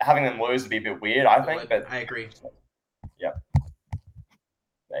 Having them lose would be a bit weird, I think. But I agree. yeah,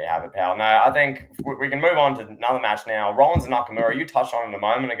 there you have it, pal. No, I think we can move on to another match now. Rollins and Nakamura, you touched on it a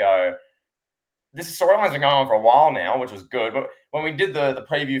moment ago. This storyline's been going on for a while now, which was good. But when we did the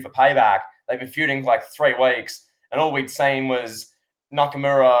preview for Payback, they've been feuding for like 3 weeks, and all we'd seen was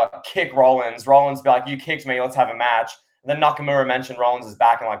Nakamura kick Rollins. Rollins be like, "You kicked me, let's have a match." And then Nakamura mentioned Rollins is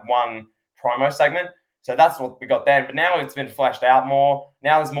back in like one promo segment. So that's what we got then. But now it's been fleshed out more.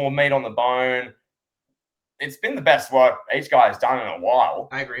 Now there's more meat on the bone. It's been the best work each guy has done in a while.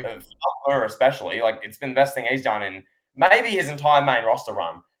 I agree. Nakamura especially, like it's been the best thing he's done in maybe his entire main roster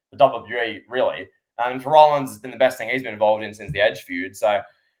run. The WWE, really. And for Rollins, it's been the best thing he's been involved in since the Edge feud. So,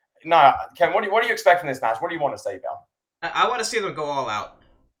 no, Kevin, what do you expect from this match? What do you want to see, Val? I want to see them go all out.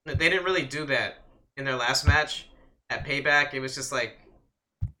 They didn't really do that in their last match at Payback. It was just like,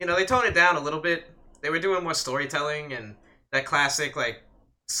 they toned it down a little bit. They were doing more storytelling and that classic, like,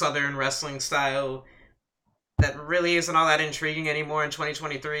 Southern wrestling style that really isn't all that intriguing anymore in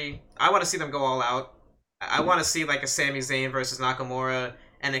 2023. I want to see them go all out. I want to see, like, a Sami Zayn versus Nakamura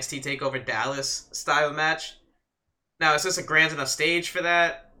NXT TakeOver Dallas style match. Now, is this a grand enough stage for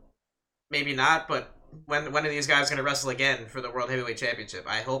that? Maybe not, but when are these guys going to wrestle again for the World Heavyweight Championship?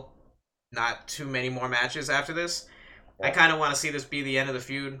 I hope not too many more matches after this. Yeah. I kind of want to see this be the end of the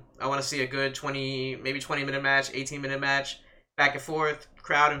feud. I want to see a good 20-minute match, 18-minute match, back and forth,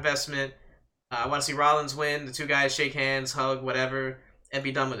 crowd investment. I want to see Rollins win, the two guys shake hands, hug, whatever, and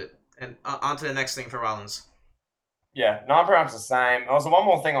be done with it. And on to the next thing for Rollins. Yeah, no, I'm pretty much the same. Also, one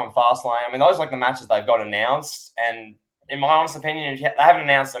more thing on Fastlane. I mean, those are like the matches they've got announced, and in my honest opinion, if they haven't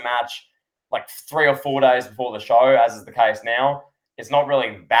announced a match like 3 or 4 days before the show, as is the case now, it's not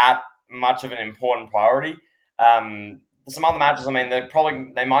really that much of an important priority. Some other matches, I mean,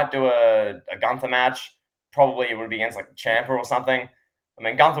 they might do a Gunther match. Probably it would be against like Ciampa or something. I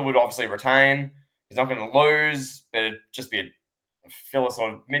mean, Gunther would obviously retain. He's not going to lose, but it'd just be a filler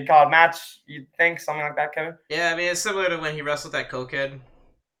sort of mid card match. You'd think something like that, Kevin? Yeah, I mean, it's similar to when he wrestled that cokehead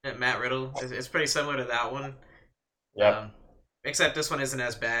at Matt Riddle. It's pretty similar to that one. Yep. Except this one isn't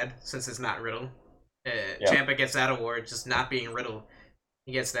as bad since it's not Riddle. Yep. Ciampa gets that award, just not being Riddle.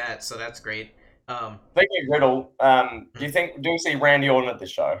 He gets that, so that's great. Speaking of Riddle, do you see Randy Orton at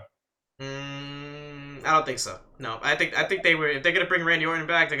this show? I don't think so. No, I think they were. If they're gonna bring Randy Orton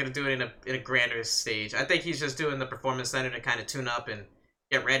back, they're gonna do it in a grander stage. I think he's just doing the Performance Center to kind of tune up and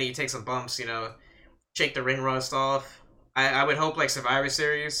get ready, take some bumps, shake the ring rust off. I would hope like Survivor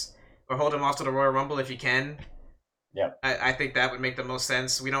Series or hold him off to the Royal Rumble if you can. Yep. I think that would make the most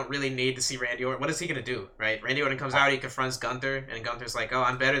sense. We don't really need to see Randy Orton. What is he gonna do, right? Randy Orton comes out, he confronts Gunther, and Gunther's like, "Oh,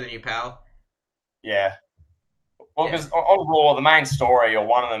 I'm better than you, pal." Yeah. Well, because on Raw, the main story or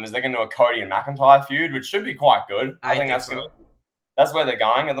one of them is they're going to do a Cody and McIntyre feud, which should be quite good. I think that's where they're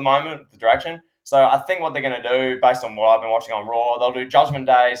going at the moment, the direction. So I think what they're going to do, based on what I've been watching on Raw, they'll do Judgment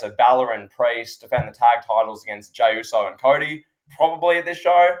Day, so Balor and Priest defend the tag titles against Jey Uso and Cody, probably at this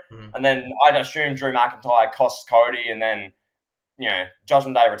show. Mm-hmm. And then I'd assume Drew McIntyre costs Cody, and then,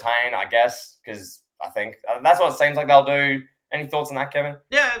 Judgment Day retain, I guess, because I think that's what it seems like they'll do. Any thoughts on that, Kevin?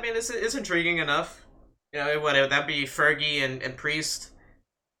 Yeah, I mean, it's intriguing enough. Would that be Fergie and Priest?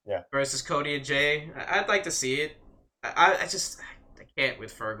 Yeah. Versus Cody and Jay. I'd like to see it. I can't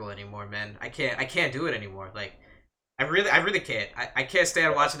with Fergal anymore, man. I can't do it anymore. Like, I really can't. I can't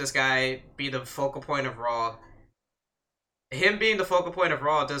stand watching this guy be the focal point of Raw. Him being the focal point of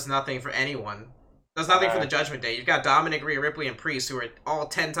Raw does nothing for anyone. Does nothing for the Judgment Day. You've got Dominic, Rhea Ripley, and Priest, who are all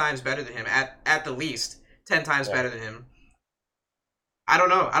 10 times better than him, at the least 10 times better than him. I don't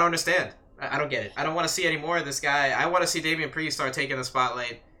know. I don't understand. I don't get it. I don't want to see any more of this guy. I want to see Damian Priest start taking the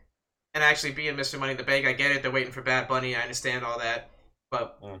spotlight and actually being Mr. Money in the Bank. I get it. They're waiting for Bad Bunny. I understand all that.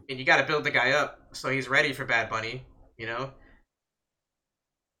 But you got to build the guy up so he's ready for Bad Bunny,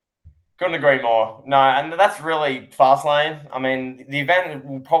 Couldn't agree more. No, and that's really Fastlane. I mean, the event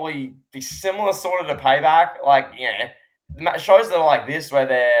will probably be similar sort of to Payback. Like, shows that are like this where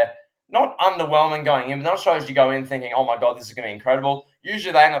they're not underwhelming going in, but not shows you go in thinking, oh my God, this is going to be incredible.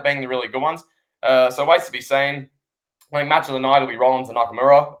 Usually they end up being the really good ones. So waits to be seen. I think match of the night will be Rollins and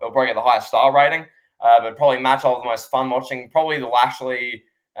Nakamura. It'll probably get the highest star rating. But probably match of the most fun watching. Probably the Lashley,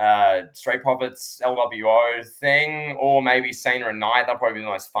 Street Profits, LWO thing, or maybe Cena and Knight. That'll probably be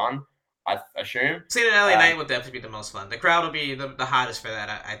the most fun, I assume. Cena and LA Knight will definitely be the most fun. The crowd will be the hottest for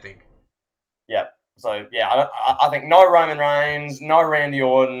that, I think. Yep. So, yeah, I think no Roman Reigns, no Randy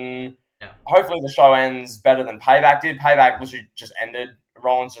Orton. Yeah. Hopefully the show ends better than Payback did. Payback literally just ended.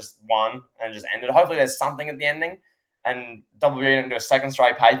 Rollins just won and just ended. Hopefully there's something at the ending. And WWE didn't do a second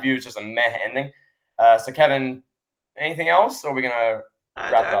straight pay-per-view. It's just a meh ending. So, Kevin, anything else? Or are we going to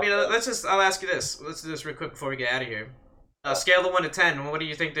wrap it up? I'll ask you this. Let's do this real quick before we get out of here. Scale of 1 to 10, what do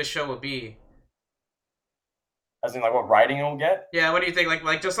you think this show will be? As in, like, what rating it will get? Yeah, what do you think?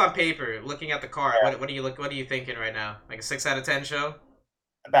 Like just on paper, looking at the card, what are you thinking right now? Like a 6 out of 10 show?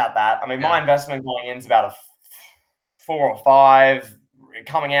 About that. I mean, my investment going in is about a 4 or 5.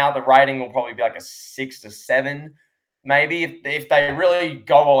 Coming out, the rating will probably be like a 6 to 7. Maybe if they really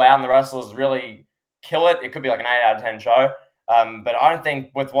go all out and the wrestlers really kill it, it could be like an 8 out of 10 show. But I don't think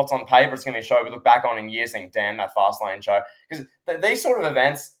with what's on paper, it's going to be a show we look back on in years and think, damn, that Fastlane show. Because these sort of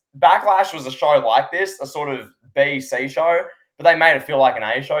events, Backlash was a show like this, a sort of B, C show, but they made it feel like an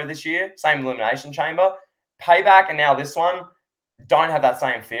A show this year. Same Elimination Chamber. Payback and now this one don't have that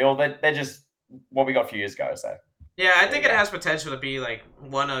same feel. They're just what we got a few years ago. So yeah, I think it has potential to be like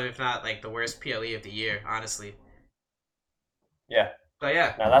one of, if not like the worst PLE of the year, honestly. Yeah. But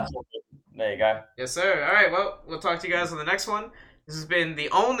yeah. No, that's all good. There you go. Yes, sir. All right, well, we'll talk to you guys on the next one. This has been the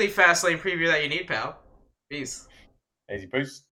only Fastlane preview that you need, pal. Peace. Easy peace.